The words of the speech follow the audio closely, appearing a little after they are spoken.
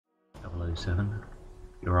007.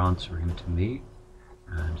 You're answering to me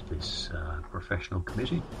and this professional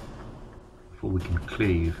committee before we can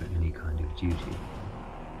clear you for any kind of duty.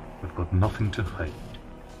 I've got nothing to hide.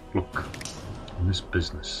 Look, in this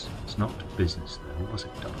business, it's not business though, was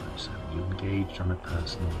it, 007? You engaged on a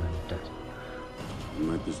personal vendetta. In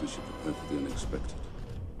my business, you prepare for the unexpected.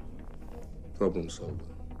 Problem solver.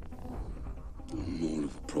 I'm more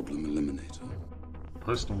of a problem eliminator.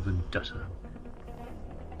 Personal vendetta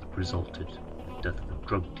that resulted in the death of a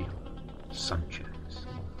drug dealer, Sanchez.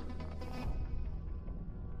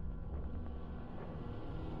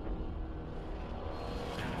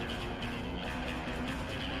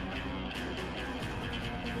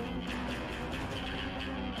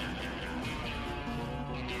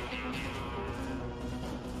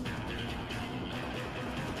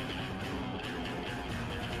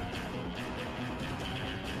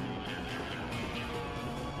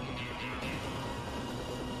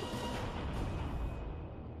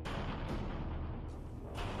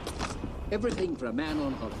 Everything for a man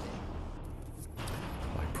on holiday.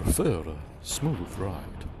 I prefer a smooth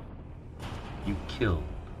ride. You killed.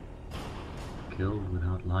 Killed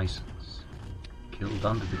without license. Killed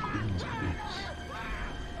under the Queen's peace.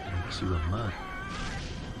 Makes you a murderer.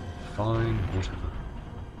 Fine, whatever.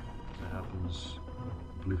 As it happens,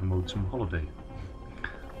 I believe I'm owed some holiday.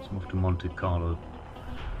 I'm off to Monte Carlo.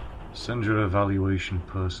 Send your evaluation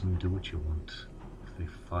person, do what you want. If they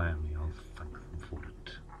fire me,